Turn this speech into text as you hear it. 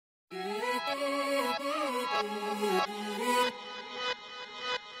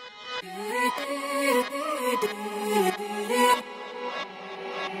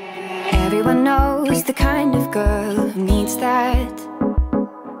Everyone knows the kind of girl who needs that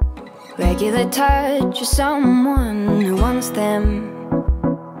regular touch of someone who wants them.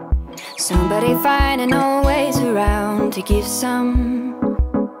 Somebody finding always around to give some.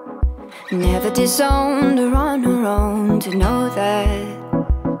 Never disowned or on her own, to know that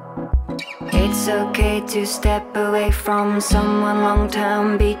it's okay to step away from someone long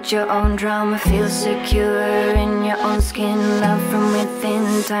term. Beat your own drum, feel secure in your own skin. Love from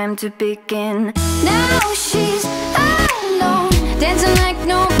within, time to begin. Now she's alone, dancing like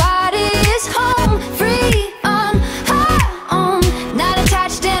nobody is home. Free on her own, not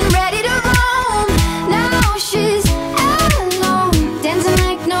attached and ready to roam. Now she's alone, dancing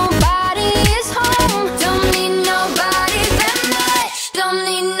like nobody is home. Don't need nobody that much, don't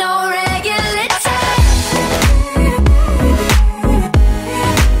need no regular touch.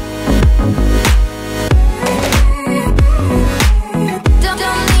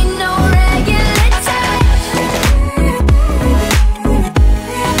 Don't need no regular touch.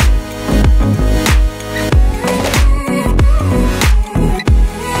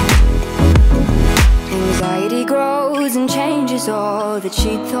 Anxiety grows and changes all that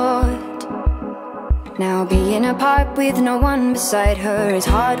she thought. Now being apart with no one beside her is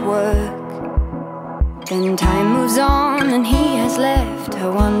hard work. Then time moves on and he has left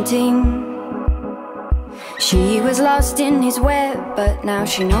her wanting. She was lost in his web, but now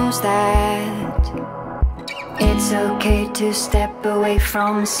she knows that it's okay to step away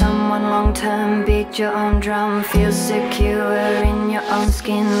from someone long term. Beat your own drum, feel secure in your own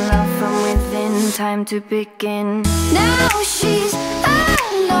skin. Love from within, time to begin. Now she's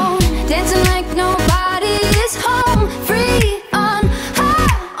alone, dancing like nobody is home. Free on her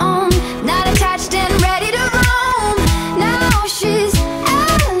own, not attached and ready to roam. Now she's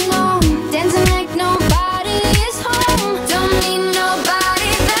alone, dancing like nobody is home. Don't need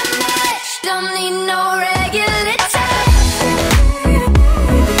nobody that much, don't need no regular touch.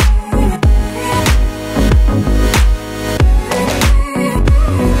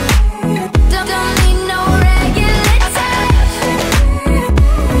 Don't need no regular touch. Don't need no regular touch.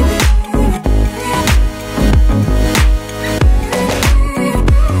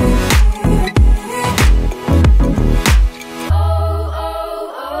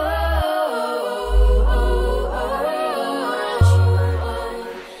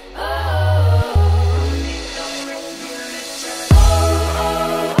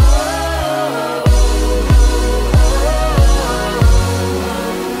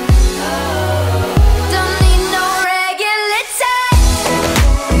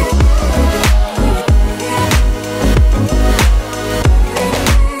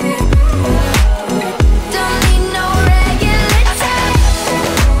 Don't need no regular touch.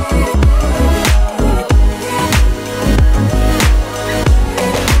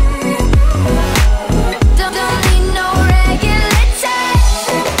 Don't need no regular touch.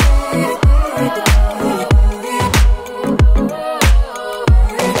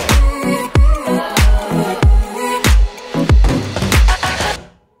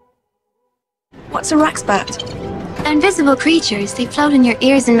 What's a raxbat? They're invisible creatures. They float in your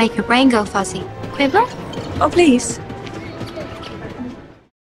ears and make your brain go fuzzy. Quibbler? Oh, please.